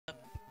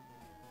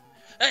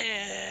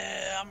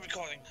Hey, I'm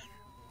recording.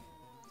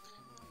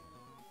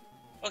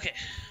 Okay,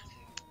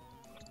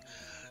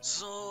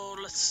 so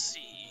let's see.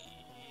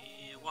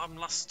 What happened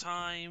last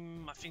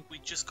time? I think we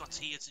just got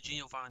here to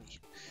Giovanni.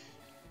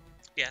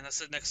 Yeah, and I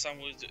said next time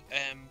we'll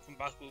come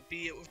back, we'll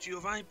be it with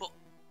Giovanni. But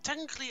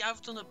technically,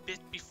 I've done a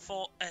bit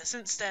before,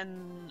 since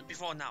then,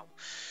 before now.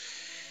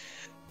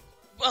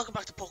 Welcome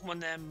back to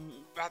Pokemon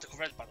Radical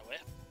Red, by the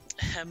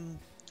way.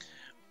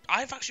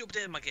 I've actually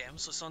updated my game,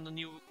 so it's on the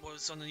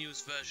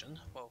newest version.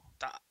 Well,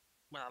 that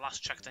when I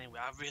last checked anyway.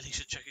 I really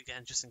should check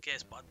again just in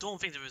case, but I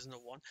don't think there is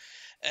another one.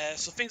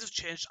 So things have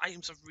changed.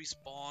 Items have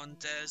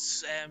respawned.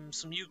 There's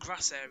some new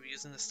grass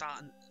areas in the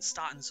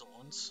starting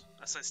zones.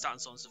 I say starting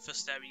zones. The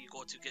first area you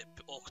go to get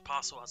Oak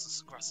Paso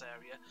has a grass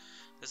area.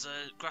 There's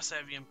a grass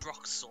area in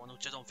Brock's zone,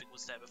 which I don't think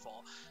was there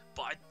before.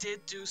 But I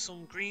did do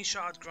some green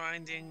shard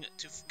grinding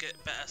to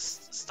get better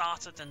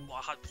started than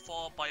what I had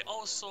before. But I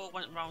also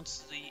went around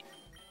to the.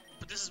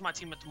 But this is my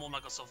team at the moment I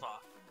got so far.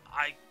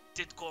 I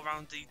did go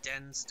around the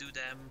dens, do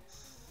them.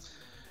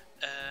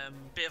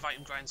 Bit of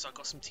item grind, so I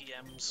got some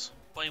TMs.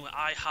 But anyway,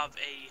 I have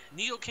a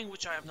Nidoking,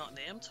 which I have not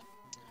named,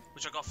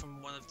 which I got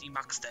from one of the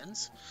max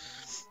dens.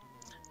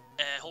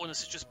 Holding a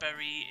Citrus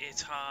Berry,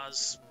 it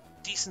has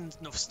decent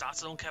enough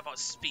stats. I don't care about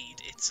speed.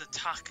 Its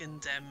attack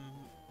and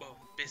well,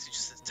 basically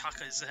just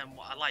attack is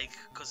what I like,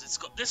 because it's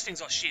got this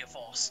thing's got sheer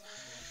force.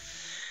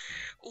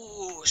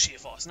 Oh, sheer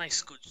force,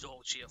 nice, good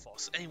old sheer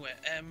force. Anyway,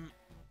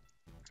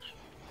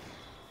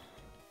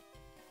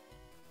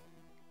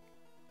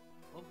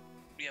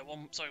 yeah,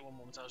 one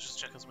moment, I was just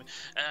checking something.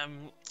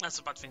 That's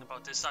a bad thing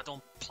about this. I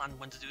don't plan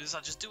when to do this, I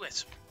just do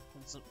it.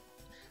 It's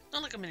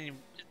not like I'm in any,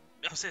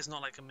 I'll say it's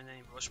not like I'm in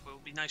any rush, but it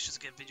would be nice just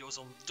to get videos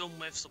done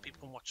with so people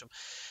can watch them.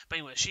 But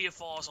anyway, Sheer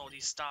Force, all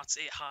these stats,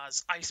 it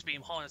has Ice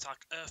Beam, Horn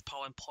Attack, Earth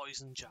Power, and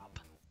Poison Jab.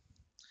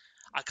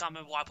 I can't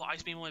remember why I put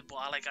Ice Beam on it, but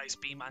I like Ice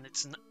Beam, and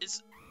it's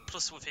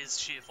plus with his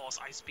Sheer Force,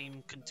 Ice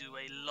Beam can do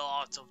a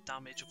lot of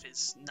damage with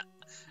his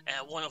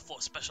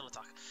 104 special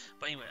attack.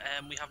 But anyway,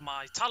 we have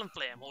my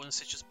Talonflame, holding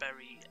Citrus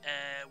Berry,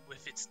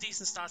 with its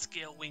decent stats,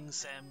 Gale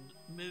Wings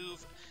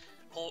move,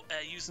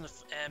 using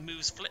the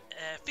moves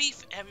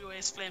Thief, Aerial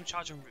Flame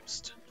Charge, and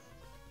Roost.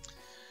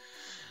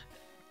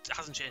 It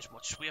hasn't changed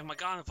much. We have my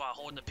Gardevoir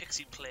holding the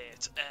Pixie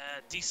Plate.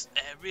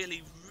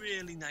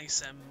 Really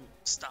nice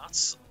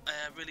stats.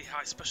 Really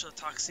high special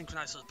attack,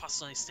 synchronized with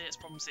passes on his status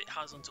problems it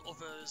has onto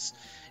others.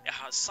 It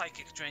has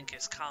Psychic, Drain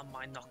Case, Calm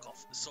Mind,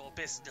 Knockoff. So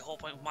basically, the whole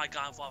point of my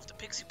Gardevoir with the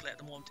Pixie Plate at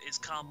the moment is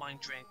Calm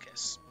Mind, Drain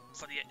Case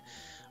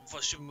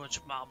for super much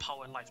amount of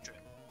power and life drain.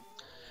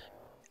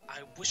 I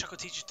wish I could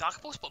teach you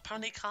Dark Pulse, but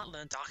apparently I can't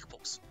learn Dark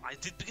Pulse. I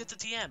did get the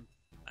TM,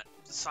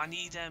 so I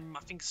need I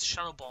think it's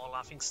Shadow Ball.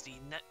 I think it's the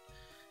net.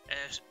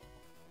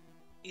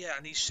 Yeah,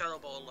 I need Shadow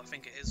Ball. I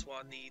think it is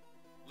what I need.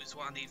 Is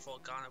what I need for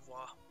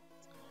Gardevoir.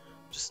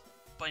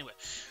 But anyway,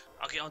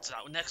 I'll get onto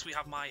that. Next, we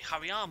have my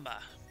Hariyama.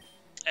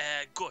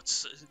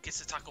 Guts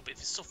gets attack up if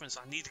it's suffering,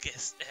 so I need to get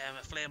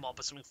a Flame Orb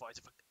or something for it.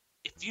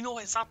 If you know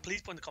where it's at,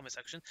 please put in the comment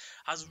section.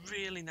 Has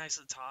really nice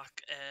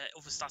attack.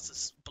 Other stats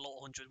is below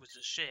 100, which is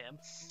a shame.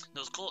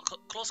 There's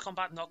close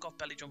combat, knockoff,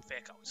 belly jump,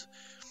 fake out.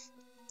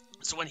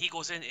 So when he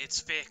goes in, it's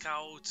fake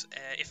out.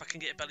 If I can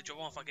get a belly drum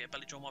off, I get a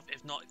belly drum off.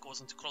 If not, it goes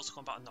into close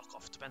combat and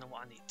knockoff, depending on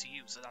what I need to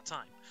use at that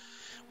time.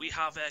 We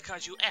have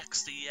Kaiju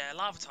X, the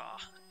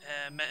Larvitar,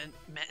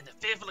 met in a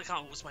favourite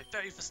account. It was my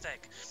very first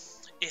egg.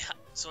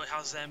 So it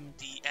has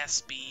the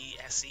SB,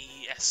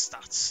 SE, S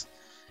stats.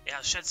 It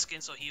has Shed Skin,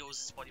 so he heals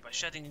his body by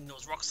shedding. It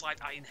knows Rock Slide,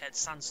 Iron Head,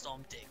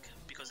 Sandstorm, Dig,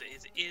 because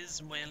it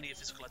is mainly a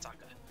physical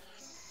attacker.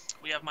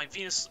 We have my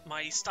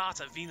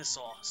starter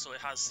Venusaur, so it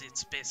has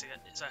its basic,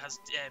 so it has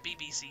B,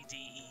 B, C, D,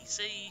 E,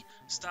 C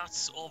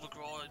stats,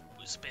 Overgrow,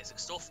 which is basic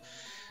stuff.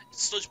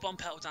 Sludge Bomb,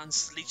 Petal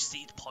Dance, Leech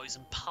Seed,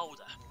 Poison,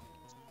 Powder.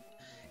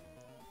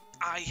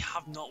 I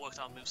have not worked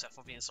out a moveset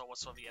for Venusaur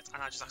whatsoever yet,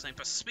 and I just accidentally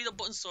pressed the speed up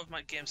button, so if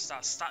my game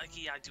starts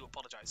staticky, I do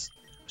apologise.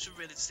 I should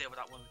really stay with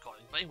that one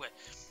recording, but anyway.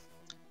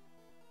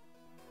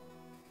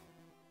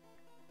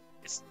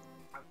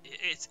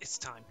 It's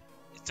time.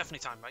 It's definitely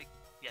time, right?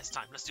 Yes,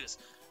 time. Let's do this.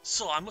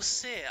 So, I must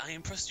say, I am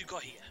impressed you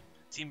got here.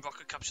 Team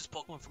Rocket captures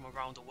Pokemon from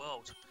around the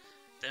world.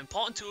 They're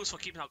important tools for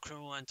keeping our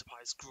criminal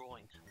enterprise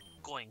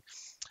going.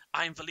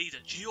 I am the leader,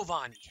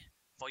 Giovanni.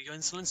 For your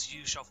insolence,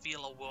 you shall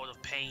feel a world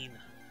of pain.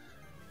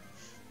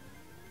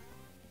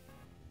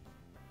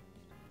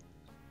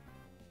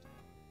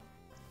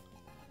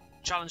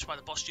 Challenged by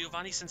the boss,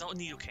 Giovanni sends out a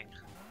Nidoking.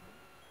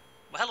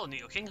 Well, hello,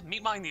 Nidoking.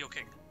 Meet my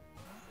Nidoking.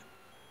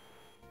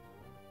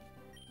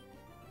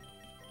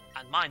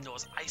 And mine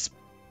knows Ice.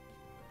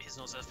 His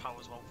knows Earth Power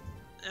as well.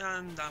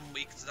 And I'm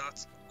weak to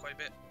that quite a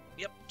bit.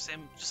 Yep,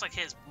 same, just like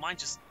his. Mine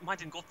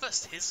didn't go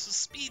first. His was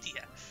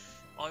speedier.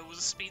 Oh, it was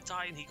a speed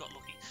tie and he got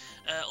lucky.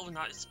 Other than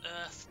that, it's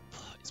Earth.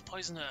 It's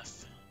Poison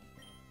Earth.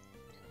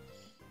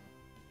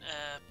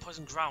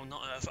 Poison Ground,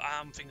 not Earth.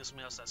 I'm thinking of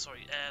something else there,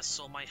 sorry.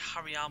 So my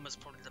Hariyama is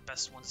probably the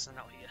best one to send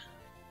out here.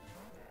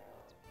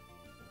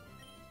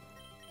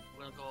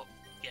 We're gonna go.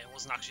 Yeah, it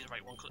wasn't actually the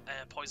right one.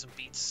 Poison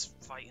beats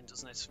fighting,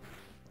 doesn't it?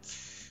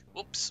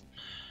 Whoops.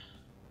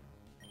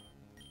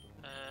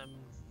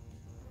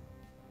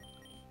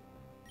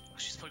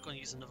 probably going to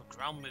use another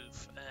ground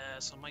move.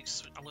 So I'm going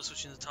to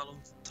switch into Talon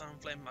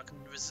Flame. I can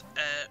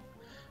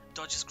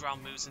dodge his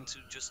ground moves into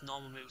just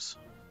normal moves.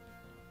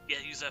 Yeah,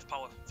 use Earth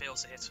Power,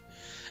 fails to hit.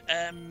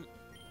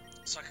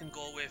 So I can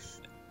go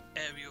with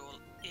Aerial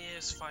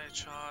Ace, Fire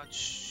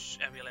Charge,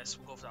 Aerial Ace,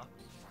 we'll go for that.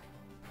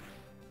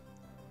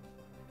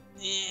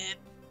 Yeah.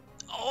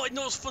 Oh, it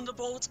knows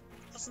Thunderbolt!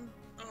 Doesn't...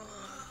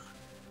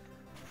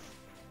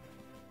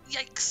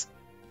 Yikes!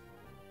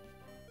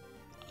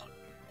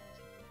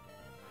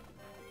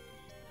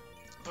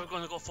 We're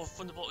going to go for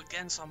Thunderbolt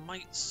again, so I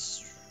might...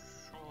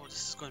 Oh,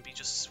 this is going to be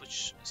just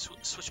switch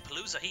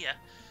Palooza here.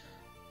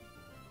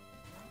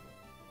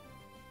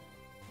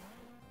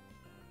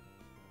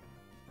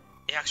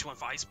 It actually went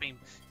for Ice Beam.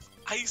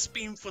 Ice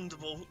Beam,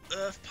 Thunderbolt,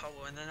 Earth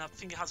Power, and then I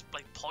think it has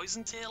like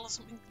Poison Tail or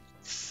something.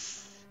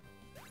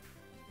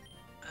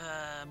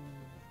 I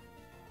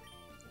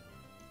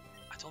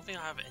don't think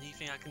I have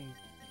anything I can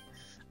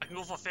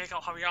go for Fake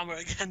Out Hariyama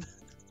again.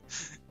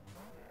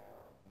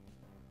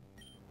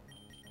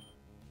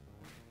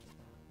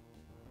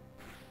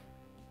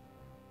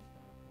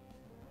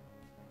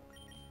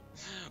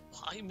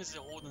 Why Mr.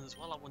 Holden as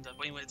well, I wonder.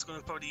 But anyway, it's going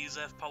to probably use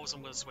Earth Power, so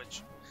I'm going to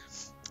switch.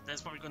 Then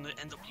it's probably going to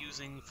end up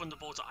using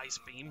Thunderbolt or Ice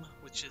Beam,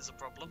 which is a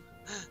problem.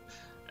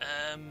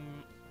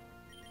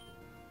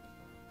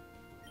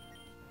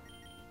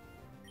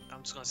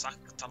 I'm just going to sack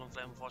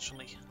Talonflame,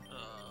 unfortunately.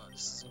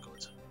 This isn't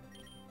good.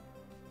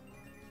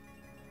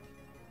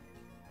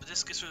 But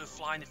this gets rid of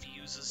flying if he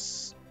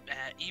uses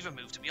either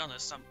move, to be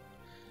honest.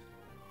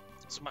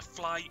 So my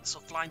fly,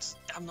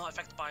 I'm not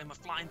affected by my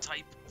flying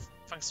type,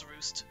 thanks to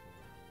Roost.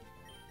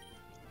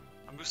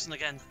 I'm roosting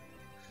again.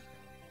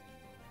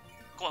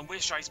 Go on,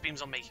 waste your Ice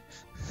Beams on me.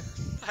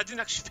 I didn't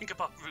actually think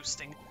about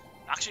roosting.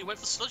 I actually went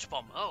for Sludge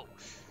Bomb. Oh.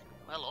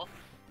 Hello.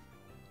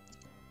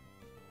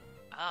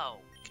 Oh,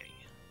 okay.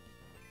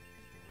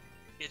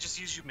 Yeah, just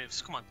use your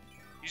moves. Come on.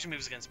 Use your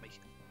moves against me.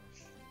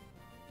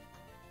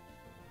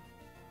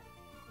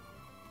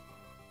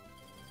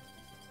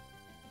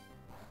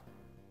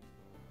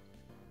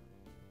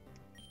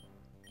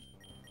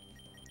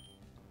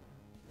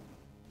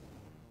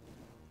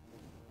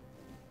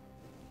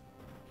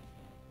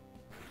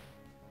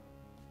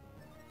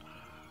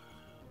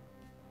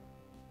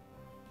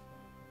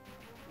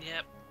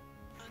 Yep,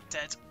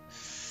 dead.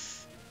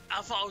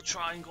 I thought I would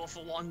try and go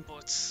for one,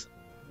 but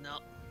no.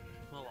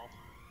 Oh well.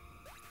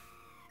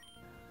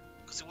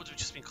 Because it would have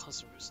just been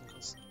constant roosting,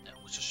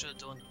 which I should have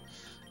done.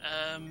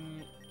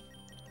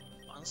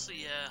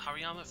 Honestly,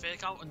 Hariyama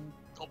Fake Out and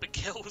hope it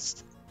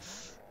kills.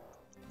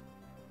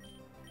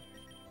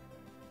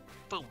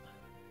 Boom.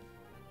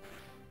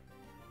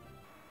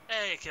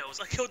 Hey, it kills.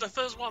 I killed the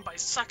first one by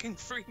sacking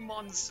 3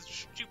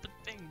 monsters, stupid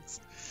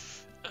things.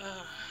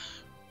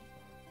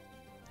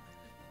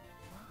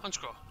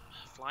 Punchcrow,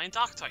 Flying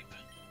Dark type.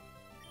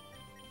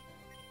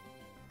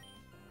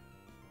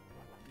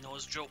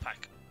 Noah's Drill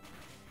Pack.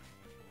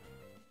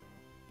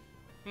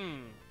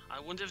 I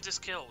wonder if this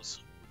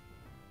kills.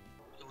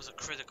 It was a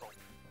critical.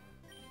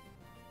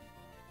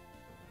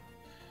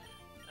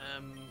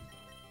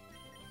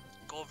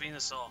 Go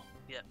Venusaur.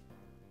 Yeah.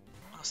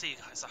 I'll see you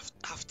guys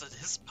after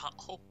this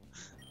battle.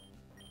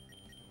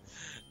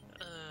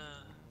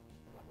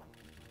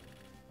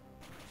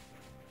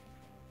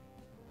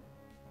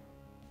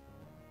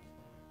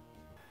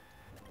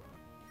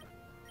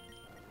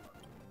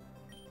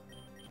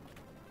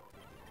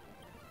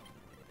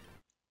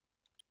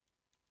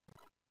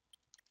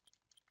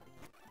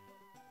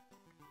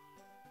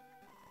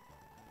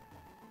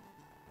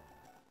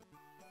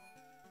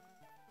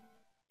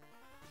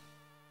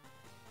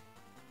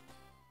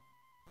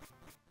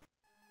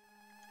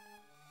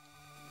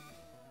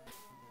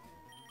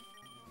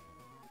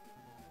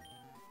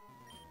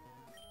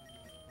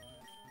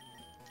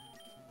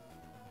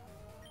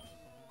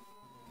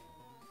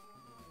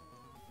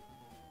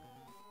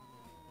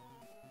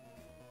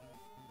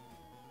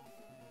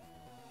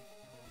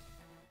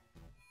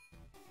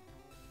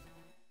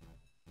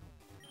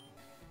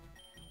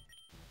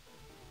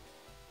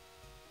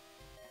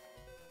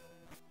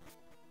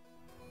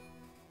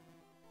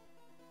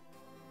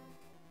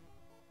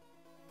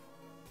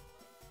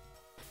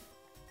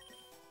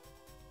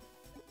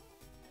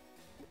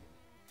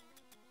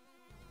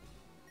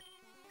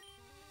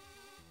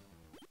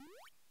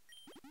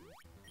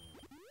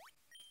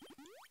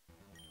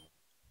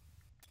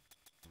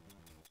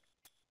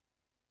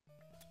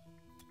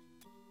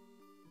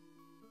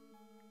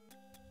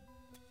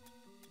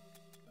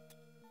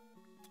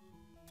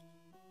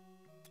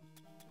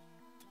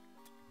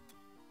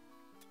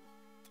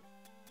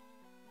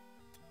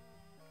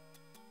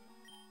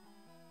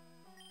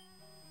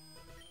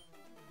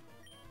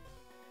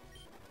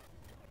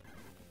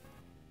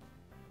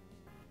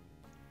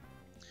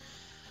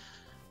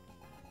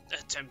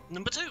 Attempt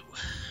number 2.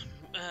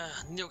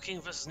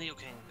 Nidoking versus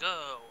Nidoking.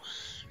 Go.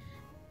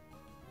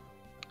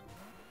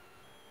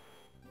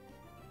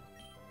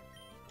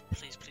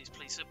 Please, please,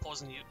 please. It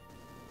poison you.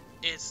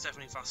 It's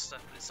definitely faster,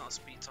 but it's not a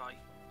speed tie.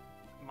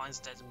 Mine's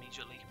dead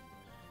immediately.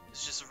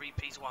 It's just a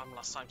repeat of what happened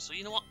last time. So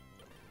you know what?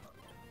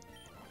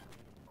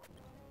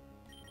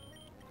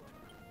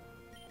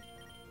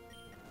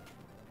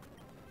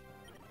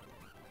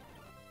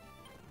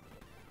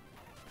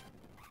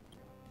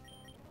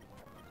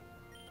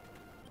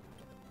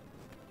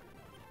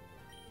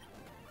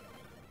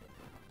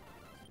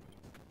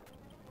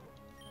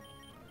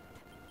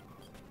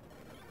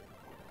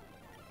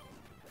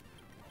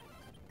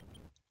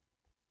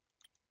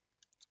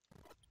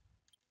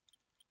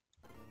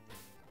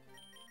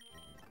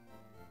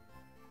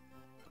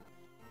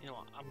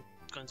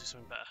 trying to do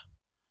something better.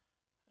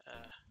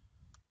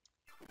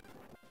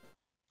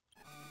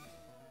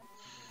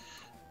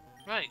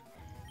 Right.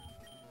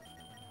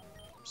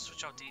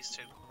 Switch out these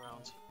two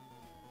around.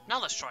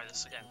 Now let's try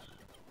this again.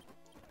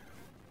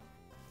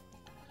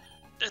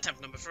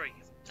 Attempt number 3.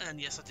 And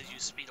yes, I did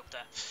use speed up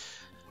there.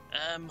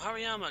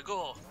 Hariyama,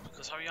 go!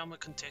 Because Hariyama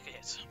can take a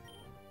hit.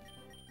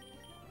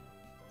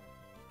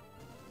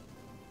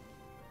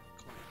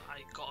 Come on,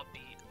 I gotta be...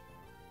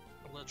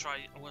 I'm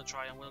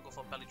gonna go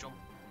for a belly drum.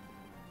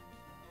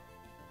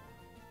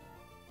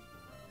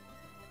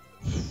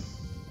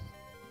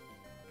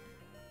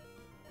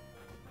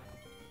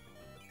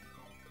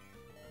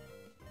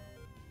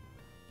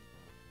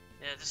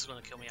 Yeah, this is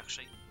gonna kill me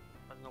actually.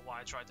 I don't know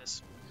why I tried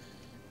this.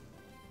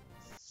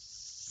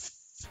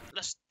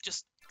 Let's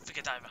just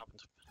forget that ever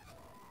happened.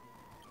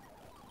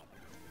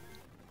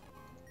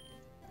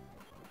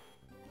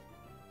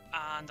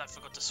 And I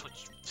forgot to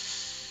switch.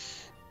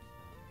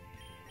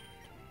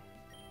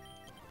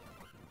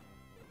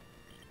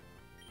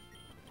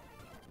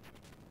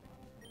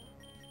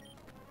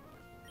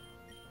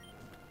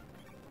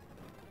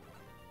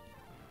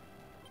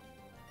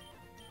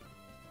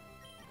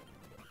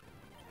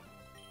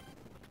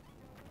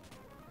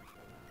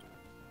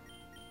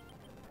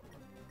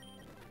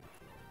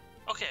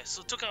 Okay,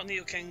 so took out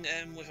Neo King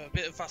with a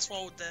bit of fast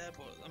forward there,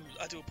 but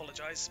I do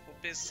apologise.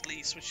 But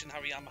basically, switching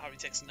Hariyama, Harry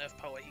takes Nerf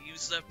power. He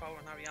uses Nerf power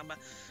on Hariyama.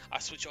 I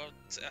switch out.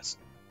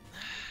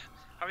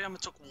 Hariyama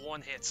took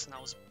 1 hit, and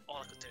that was all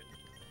I could do.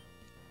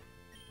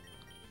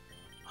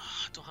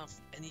 I don't have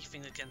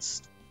anything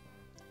against.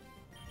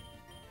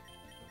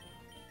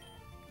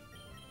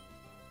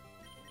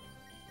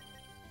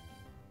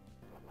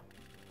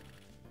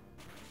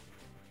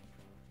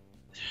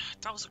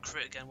 That was a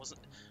crit again,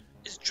 wasn't it?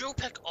 Is Drill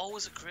Peck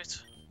always a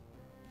crit?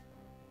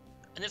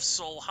 And if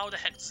so, how the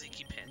heck does he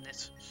keep hitting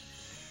it?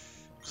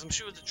 Because I'm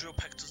sure the Drill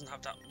Peck doesn't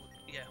have that.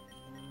 Yeah.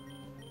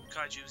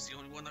 Kaiju is the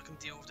only one that can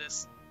deal with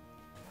this.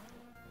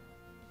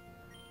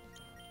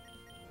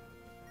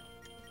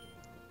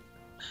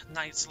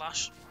 Night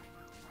Slash.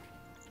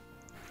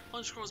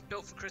 Punch Crow is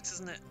built for crits,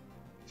 isn't it?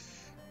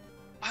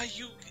 Are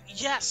you?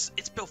 Yes,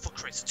 it's built for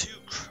crits.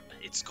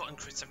 It's gotten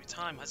crits every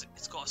time.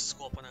 It's got a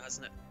scope on it,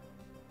 hasn't it?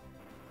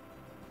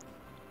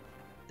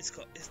 It's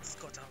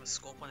got to have a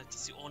scope on it.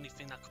 It's the only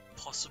thing that could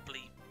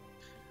possibly.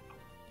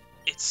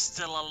 It's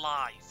still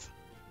alive.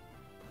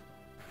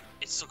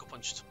 It's Sucker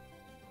Punched.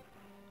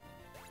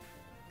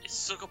 It's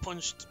Sucker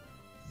Punched.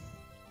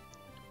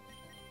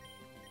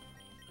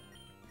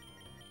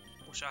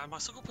 Wish I had my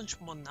Sucker Punch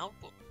one now,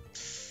 but.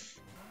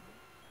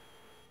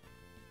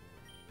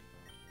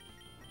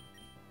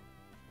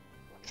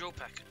 Drill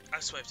Peck. I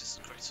swear if this is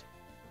a crit.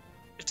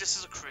 If this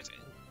is a crit,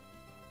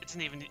 it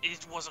didn't even.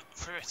 It was a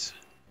crit.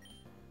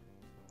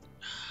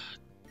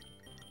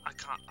 I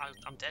can't.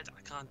 I'm dead.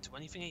 I can't do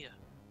anything here.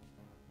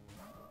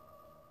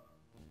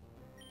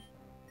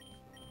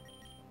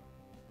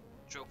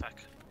 Drill Peck.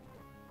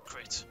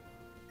 Crit.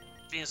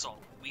 Venusaur.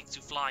 Weak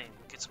to flying.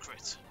 Gets a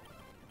crit.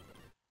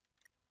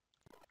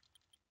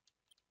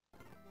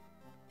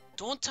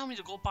 Don't tell me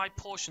to go buy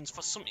potions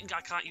for something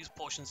I can't use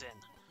potions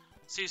in.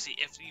 Seriously,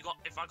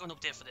 if I got an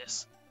update for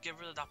this, get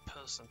rid of that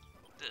person.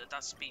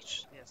 That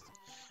speech. Yes.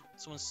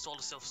 Someone stole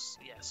herself.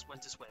 Yes.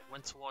 Went this way.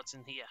 Went towards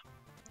in here.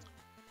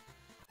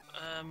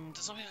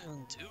 There's nothing I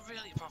can do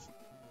really apart from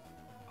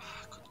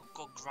I could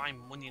go grind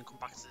money and come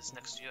back to this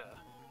next year.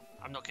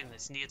 I'm not kidding,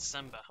 it's near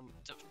December.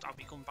 I'll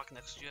be coming back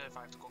next year if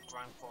I have to go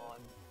grind for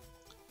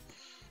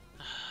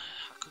I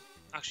could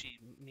actually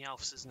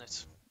Meowths, isn't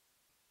it?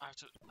 I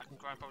can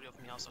grind probably off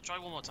Meowths. I'll try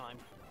one more time.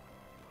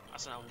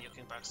 That's an Neo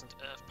King by accident.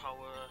 Earth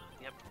power,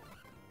 yep.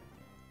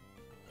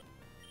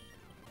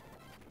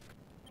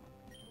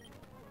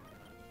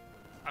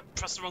 I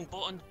pressed the wrong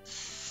button.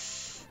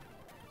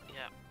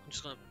 Yeah, I'm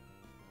just gonna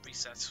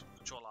reset,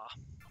 Control R.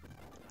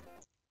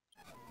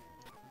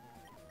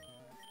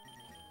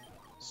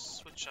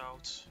 Switch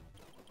out.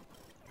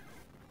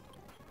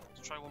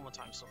 Let's try one more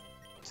time. So,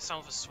 this time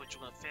with a switch,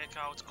 we're going to fake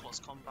out, close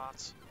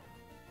combat.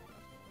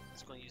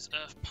 It's going to use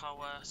Earth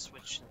Power,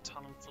 switch in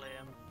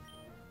Talonflame.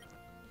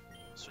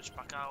 Switch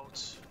back out.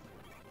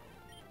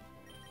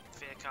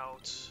 Fake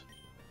out.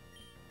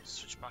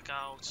 Switch back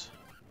out.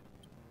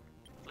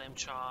 Flame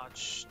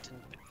Charge.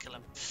 Didn't kill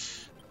him.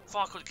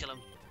 Thought I could kill him.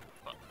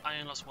 But I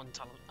only lost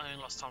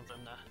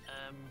Talonflame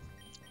there.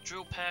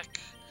 Drill Peck.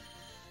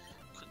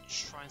 Could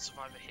try and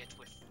survive a hit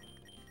with.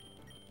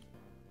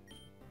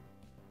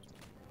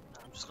 No,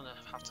 I'm just gonna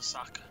have to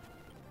sack.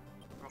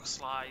 Rock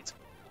Slide.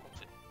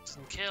 Hope it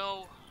doesn't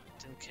kill.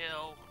 Didn't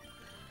kill.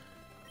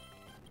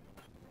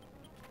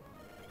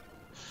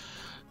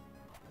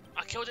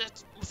 I killed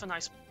it with a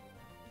nice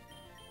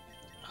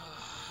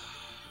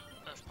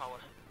Earth Power.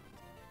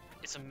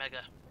 It's a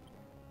mega.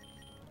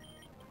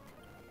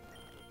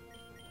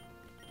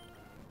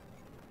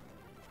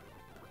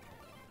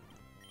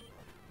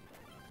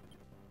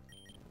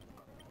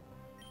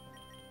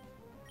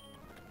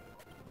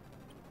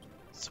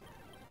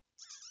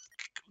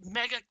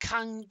 Mega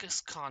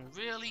Kangaskhan,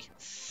 really?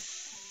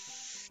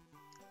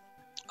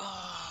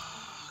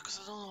 Because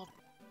because I don't know.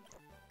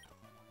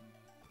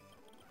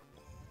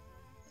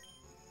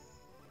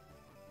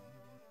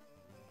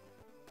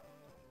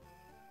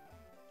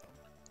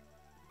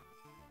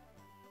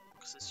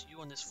 Because it's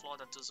you on this floor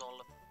that does all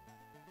the...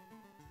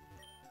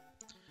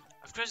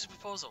 I've created a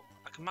proposal.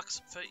 I can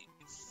max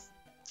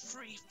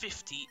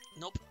 350.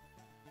 Nope.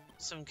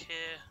 7k.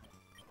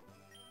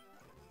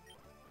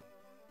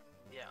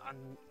 Yeah,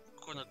 I'm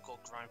gonna go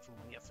grind for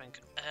money, I think.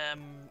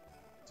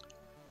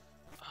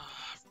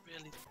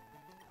 Really.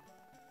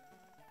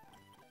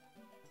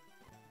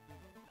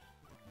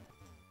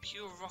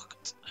 Pure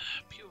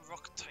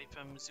rock type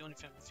is the only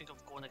thing I can think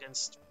of going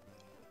against.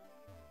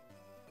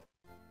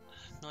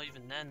 Not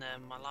even then,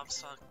 my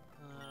Lavasar.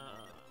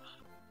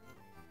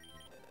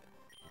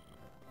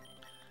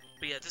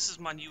 But yeah, this is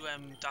my new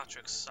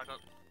Dartrix. I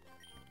got.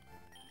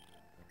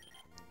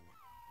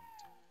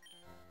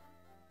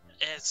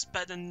 It's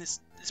better than this.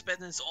 It's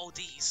better than all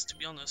these, to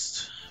be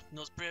honest.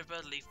 Nose Brave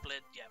Bird, Leaf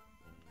Blade, yeah.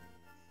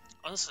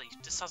 Honestly,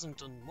 this hasn't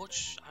done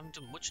much. I haven't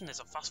done much in this.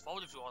 I've fast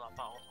forwarded through all that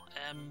battle.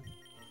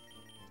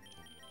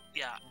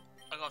 Yeah,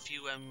 I got a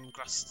few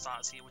grass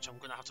starters here, which I'm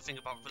gonna have to think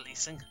about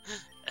releasing.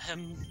 Other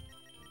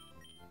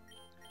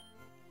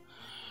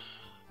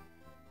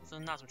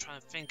than that, I'm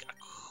trying to think.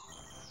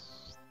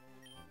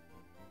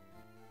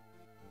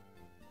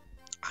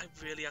 I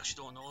really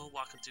actually don't know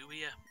what I can do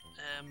here.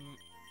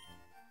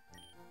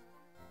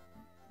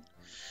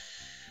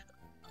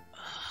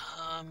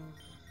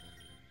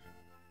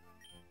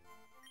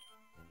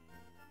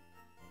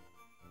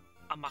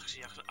 I'm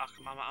actually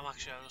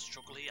gonna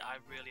struggle here. I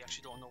really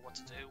actually don't know what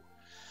to do.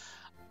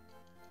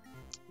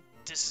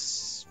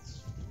 This,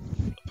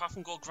 apart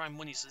from go grind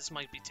money, so this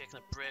might be taking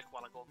a break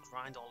while I go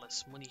grind all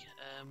this money.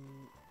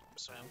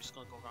 Sorry, I'm just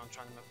gonna go around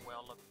trying to remember where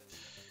all the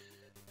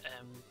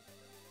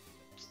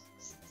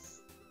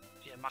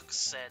yeah,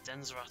 max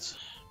dens are at.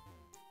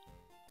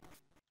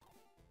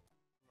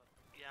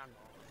 Yeah, no.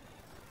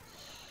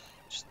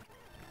 Just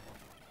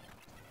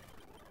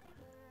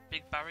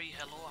Big Barry,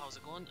 hello, how's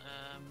it going?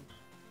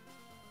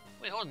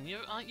 Wait, hold on,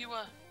 aren't you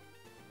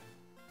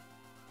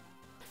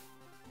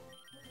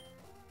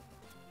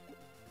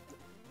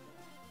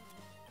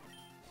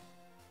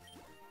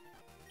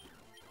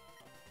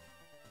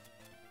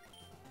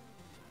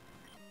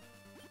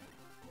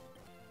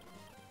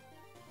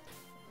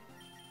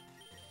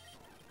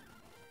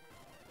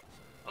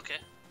okay.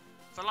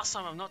 For last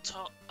time, I'm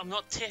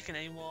not taking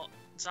any more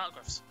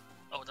Xalgraphs.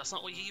 Oh, that's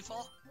not what you're here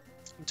for?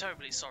 I'm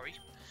terribly sorry.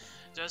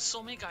 There's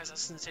so many guys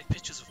asking to take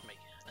pictures of me,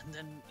 and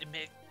then it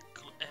make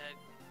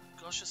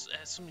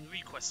some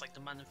requests like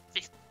demanding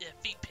feet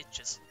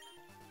pictures.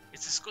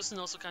 It's disgusting,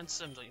 also kind of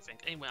sim, don't you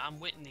think? Anyway, I'm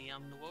Whitney.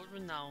 I'm the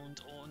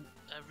world-renowned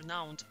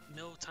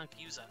mill tank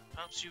user.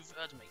 Perhaps you've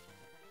heard of me.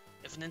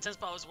 If an intense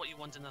battle is what you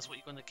want, then that's what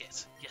you're gonna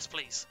get. Yes,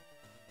 please.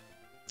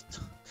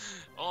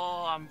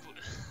 Oh,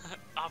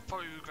 I've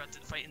probably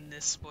regretted fighting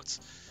this, but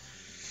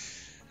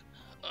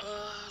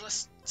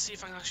let's see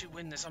if I can actually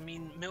win this. I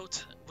mean,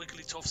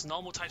 Wigglytuff's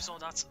normal types, all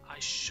that.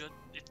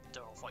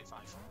 They're all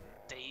 45.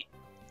 They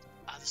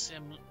are the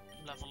same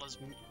level as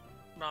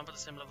around about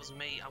the same level as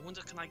me. I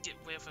wonder, can I get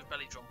away with a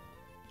belly drum?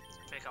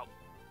 Fake out.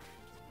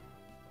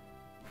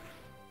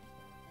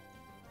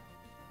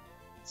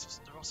 It's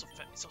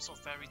also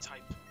fairy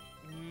type.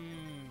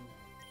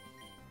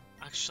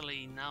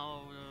 Actually,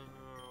 now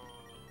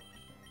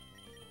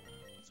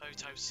fairy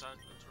types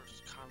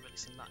can't really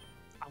sing that.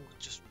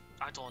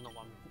 I don't know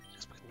what I'm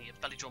expecting here.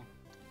 Belly drum.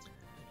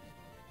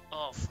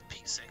 Oh, for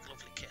Pete's sake,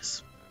 lovely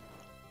kiss.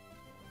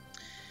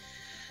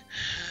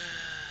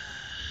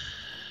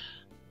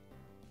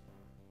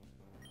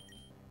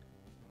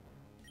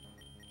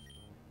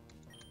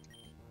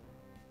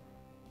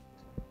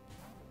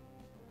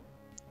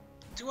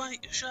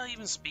 Should I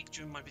even speak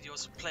during my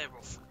videos? Play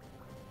rough.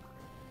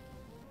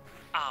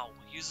 Ow.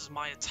 Uses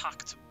my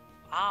attack to...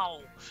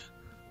 Ow.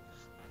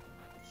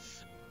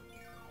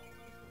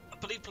 I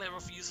believe play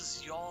rough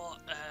uses your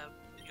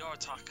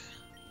attack.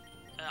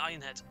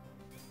 Ironhead.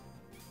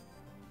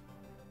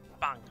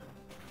 Bang.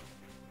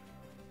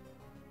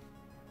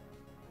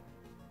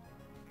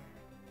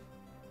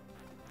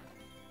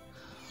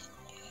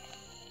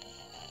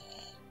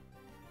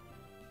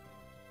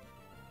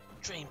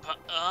 Drain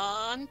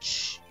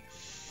punch.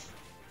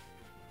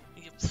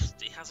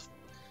 He has.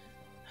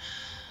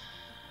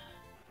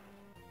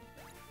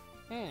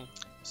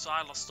 So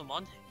I lost him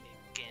on.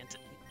 Gained it.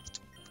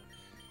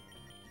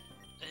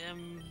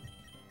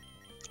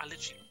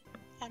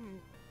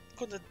 I'm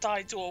gonna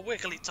die to a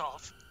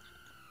Wigglytuff.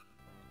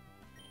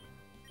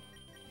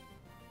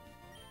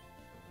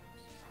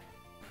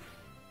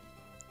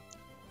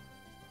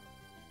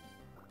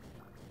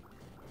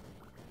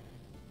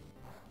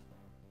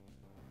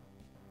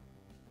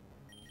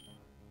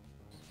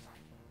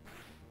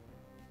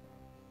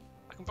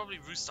 I can probably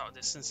restart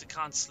this since it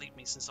can't sleep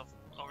me since I've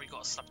already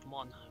got to slap them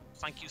on.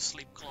 Thank you,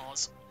 Sleep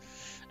Claws.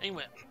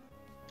 Anyway.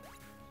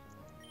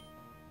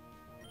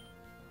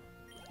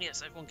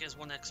 Yes, everyone gets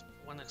 1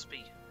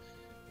 XP.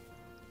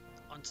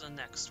 On to the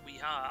next. We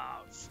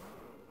have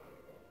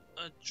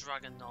a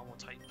Dragon normal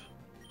type.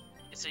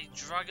 It's a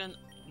dragon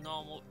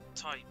normal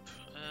type.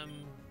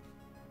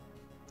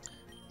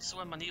 So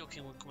when my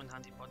Neoking would come in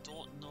handy, but I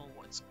don't know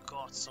what it's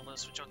got, so I'm going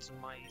to switch out to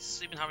my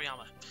Sleeping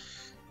Hariyama.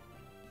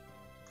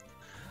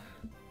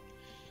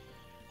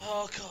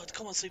 Oh god,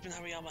 come on Sleeping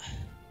Hariyama.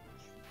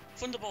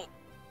 Thunderbolt!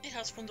 It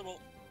has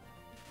Thunderbolt.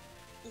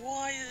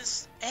 Why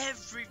does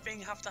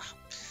everything have to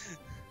happen?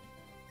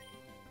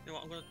 You know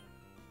what, I'm gonna...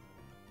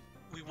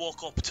 We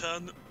walk up,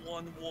 turn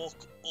one, walk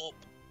up.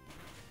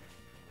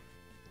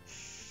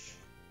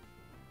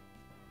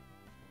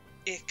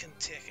 It can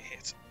take a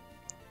hit.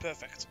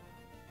 Perfect.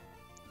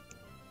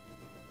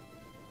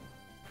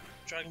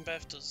 Dragon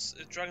Breath does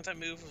a Dragon type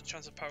move with a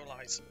chance of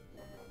paralyze.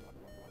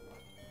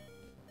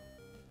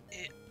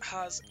 It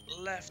has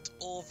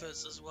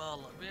leftovers as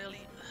well.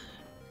 Really?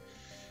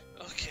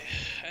 Okay.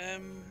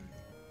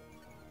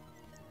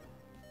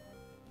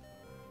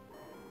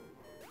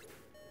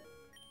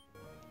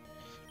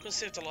 Could have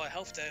saved a lot of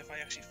health there if I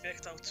actually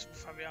faked out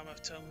with Hariyama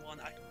turn 1.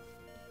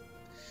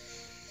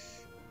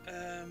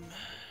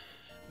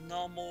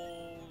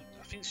 Normal.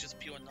 I think it's just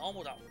pure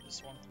normal that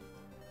this one.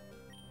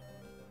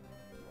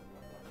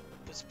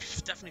 But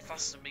it's definitely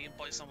faster than me, and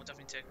Body Slam will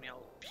definitely take me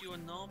out. Pure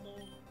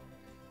normal.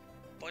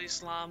 Body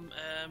Slam.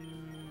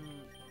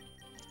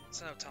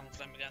 Send out Talon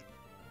Flame again.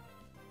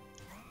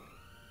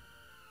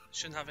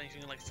 Shouldn't have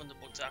anything like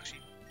Thunderbolt to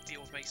actually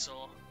deal with me,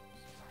 so.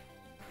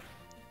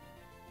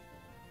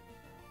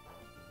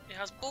 It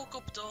has bulk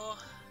up though.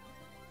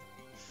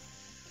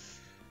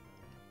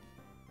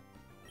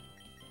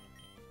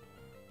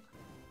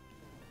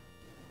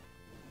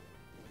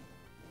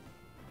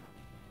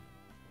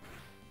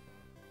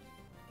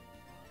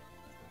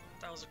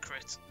 That was a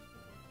crit.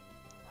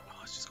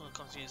 Oh, it's just going to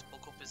continue his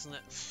bulk up, isn't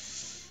it?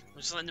 I'm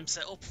just letting him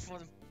set up for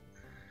them.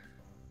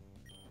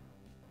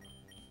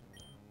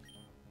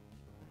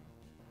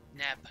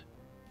 Neb.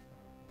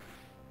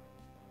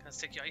 Can I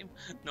stick your item?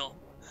 No.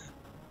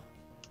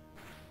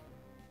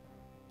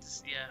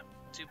 Yeah,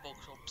 2 bulk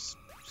ups.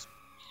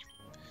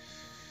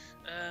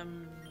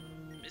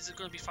 Is it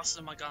going to be faster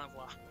than my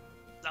Gardevoir?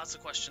 That's the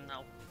question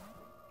now.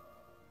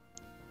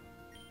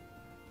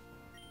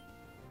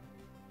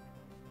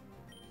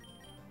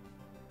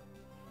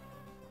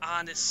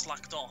 And it's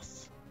slacked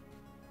off.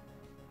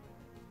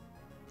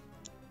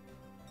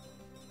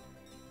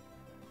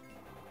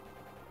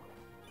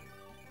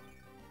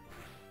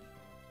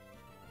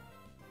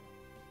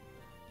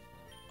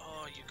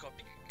 Oh, you got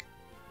me.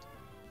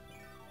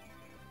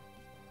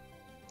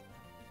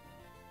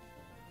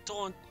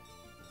 Don't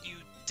you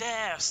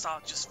dare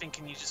start just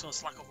thinking you're just gonna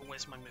slack off and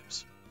waste my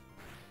moves.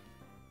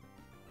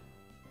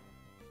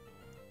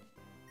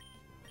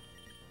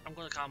 I'm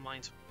gonna Calm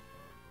Mind.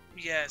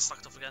 Yeah, it's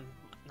slacked off again.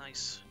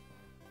 Nice.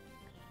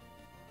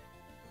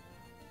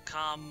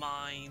 Calm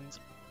Mind.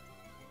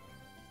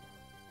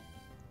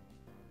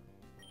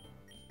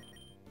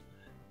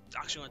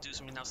 Actually, I'm gonna do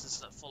something now since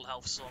it's at full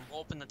health, so I'm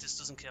hoping that this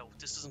doesn't kill.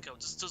 This doesn't kill.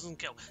 This doesn't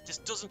kill. This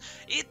doesn't.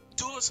 It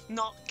does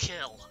not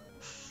kill.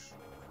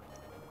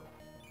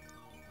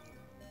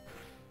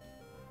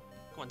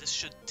 Come on, this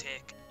should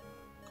take.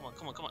 Come on,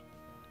 come on, come on.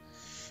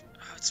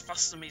 Oh, it's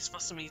faster than me. It's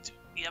faster than me.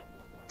 Yep.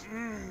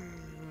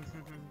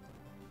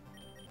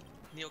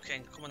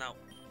 Neoking, coming out.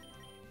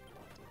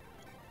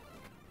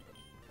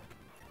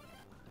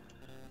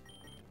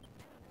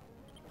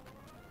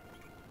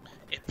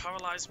 It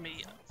paralyzed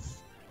me,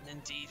 and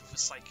indeed with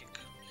Psychic.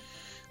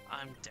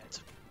 I'm dead.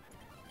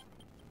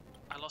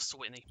 I lost to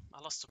Whitney. I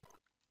lost to...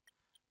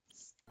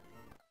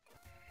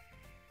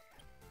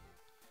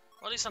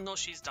 Well, at least I know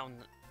she's down.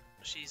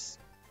 She's...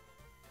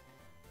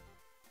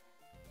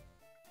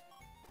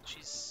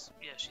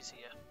 Yeah, she's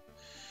here.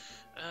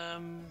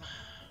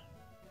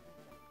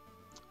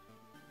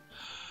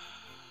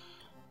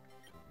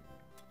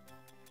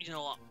 You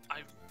know what?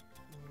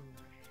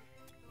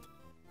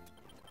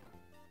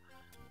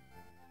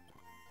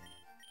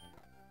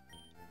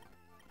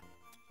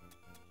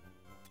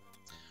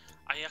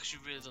 I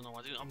actually really don't know.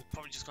 I'm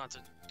probably just going to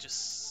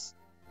just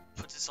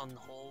put this on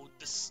hold,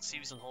 this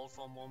series on hold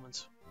for a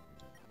moment.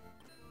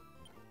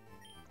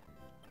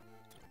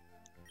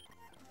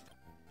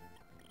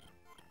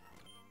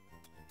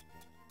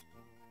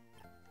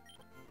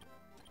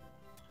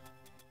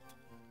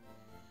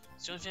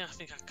 It's the only thing I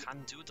think I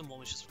can do at the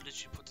moment is just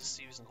literally put this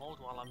series on hold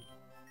while I'm...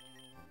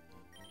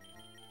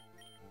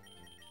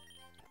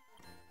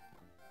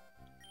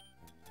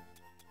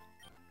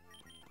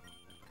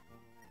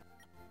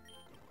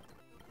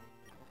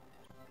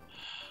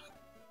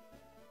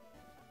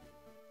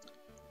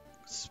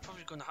 It's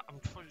probably gonna. I'm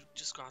probably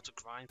just gonna have to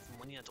grind for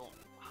money. I don't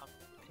have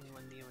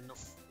anywhere near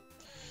enough.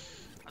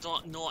 I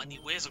don't know any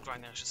ways of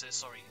grinding, I should say.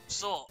 Sorry.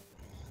 So,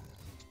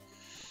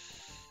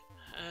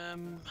 I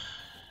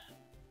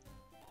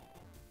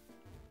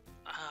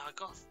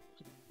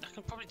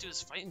can probably do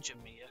this fighting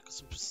gym here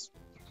because I'm just.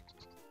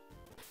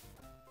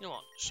 You know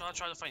what? Shall I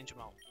try the fighting gym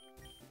out?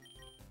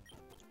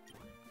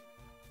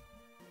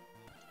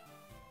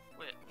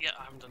 Wait. Yeah,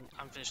 I haven't done. I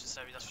haven't finished this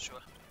area. That's for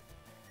sure.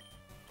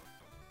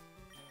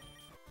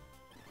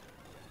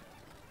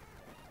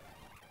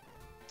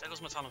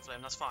 goes my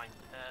Talonflame, that's fine.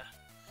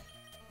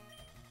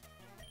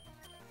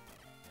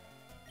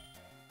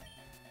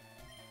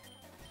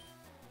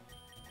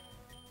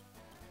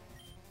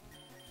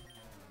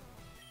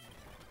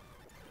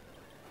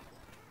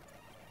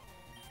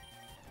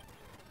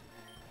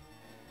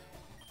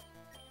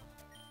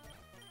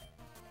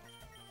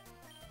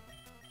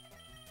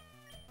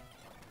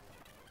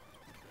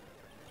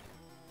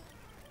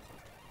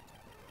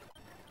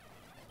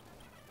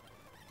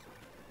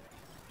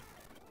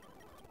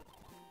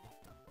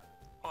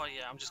 Oh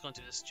yeah, I'm just going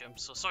to do this gym,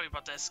 so sorry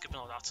about that, skipping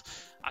all that.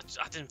 I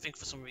didn't think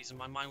for some reason,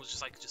 my mind was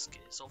just like, just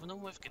get this over and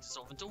done with, get this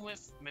over and done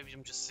with. Maybe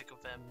I'm just sick of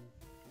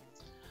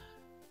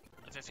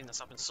everything that's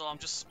happened, so I'm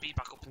just speed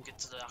back up and get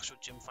to the actual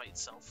gym fight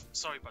itself.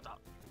 Sorry about that.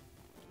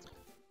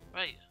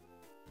 Right.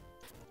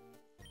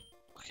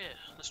 Okay,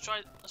 let's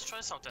try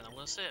this out then. I'm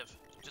gonna save,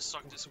 just so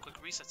I can do some quick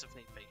resets if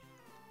need be.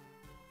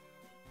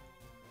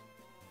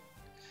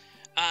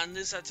 And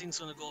this I think is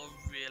gonna go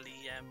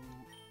really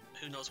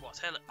who knows what.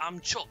 Hell, I'm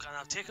Chuck, and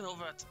I've taken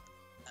over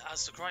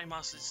as the Karate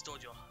Master's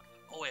dojo.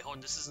 Oh wait, hold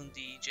on, this isn't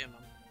the gym.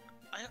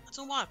 I don't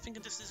know why I'm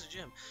thinking this is a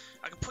gym.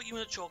 I can put you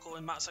in a choco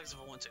and Matt Sykes if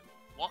I want to.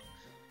 What?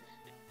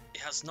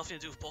 It has nothing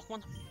to do with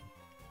Pokemon?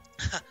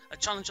 A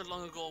challenger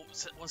long ago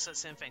once said the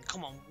same thing.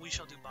 Come on, we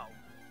shall do battle.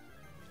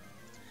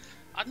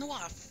 I don't know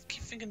why I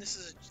keep thinking this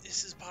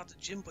is part of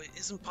the gym, but it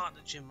isn't part of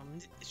the gym. I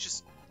mean, it's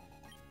just,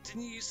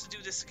 didn't you used to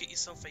do this to get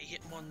yourself a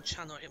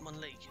Hitmonchan or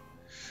Hitmonlee?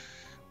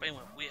 But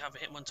anyway, we have a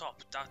Hitmontop.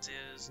 That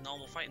is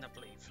normal fighting, I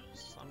believe.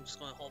 So I'm just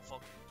going to hope for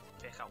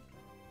fake out.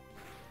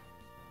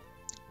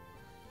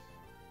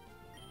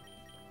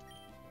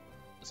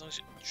 As long as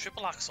you,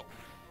 triple axle.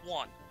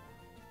 1,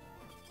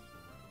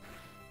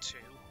 2,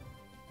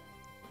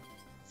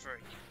 3.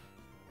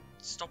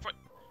 Stop right.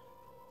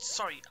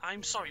 Sorry,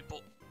 I'm sorry,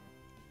 but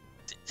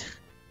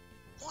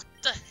what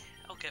the?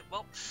 Okay,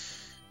 well,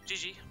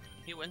 GG,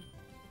 you win.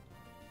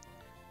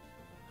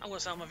 I'm gonna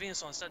sell my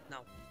Venusaur instead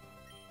now.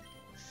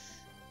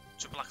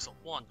 Triple axle.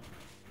 1.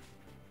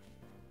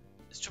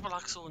 Is triple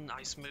axle an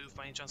ice move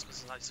by any chance?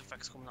 Because there's ice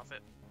effects coming off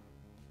it.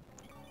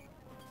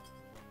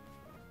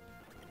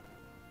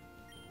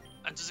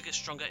 And does it get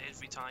stronger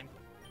every time?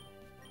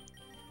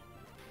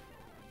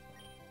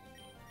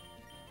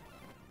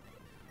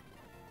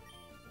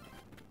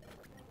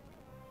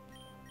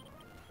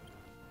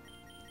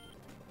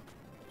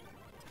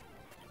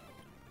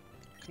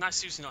 Can I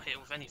seriously not hit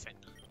it with anything?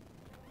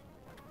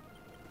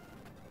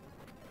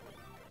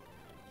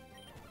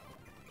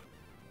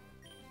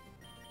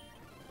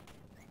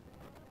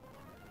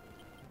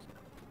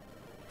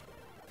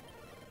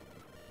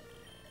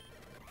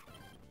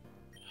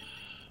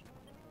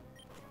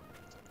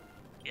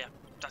 Yeah,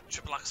 that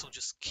triple axle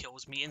just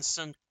kills me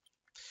instant.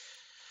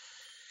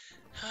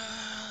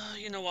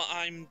 You know what,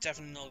 I'm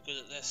definitely not good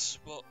at this,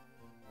 but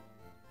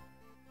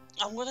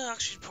I'm gonna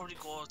actually probably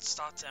go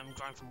start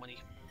grind for money.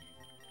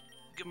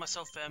 Give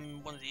myself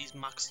one of these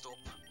maxed up.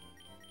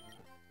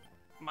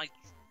 Might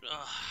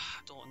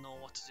I don't know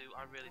what to do.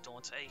 I really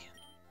don't. Hey,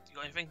 you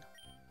got anything?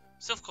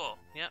 Silph Core,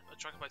 yeah,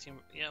 attracted by team,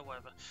 yeah,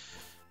 whatever.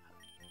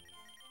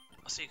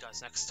 I'll see you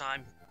guys next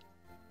time.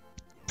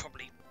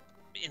 Probably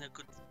in a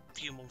good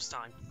few months'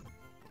 time.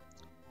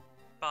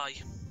 Bye.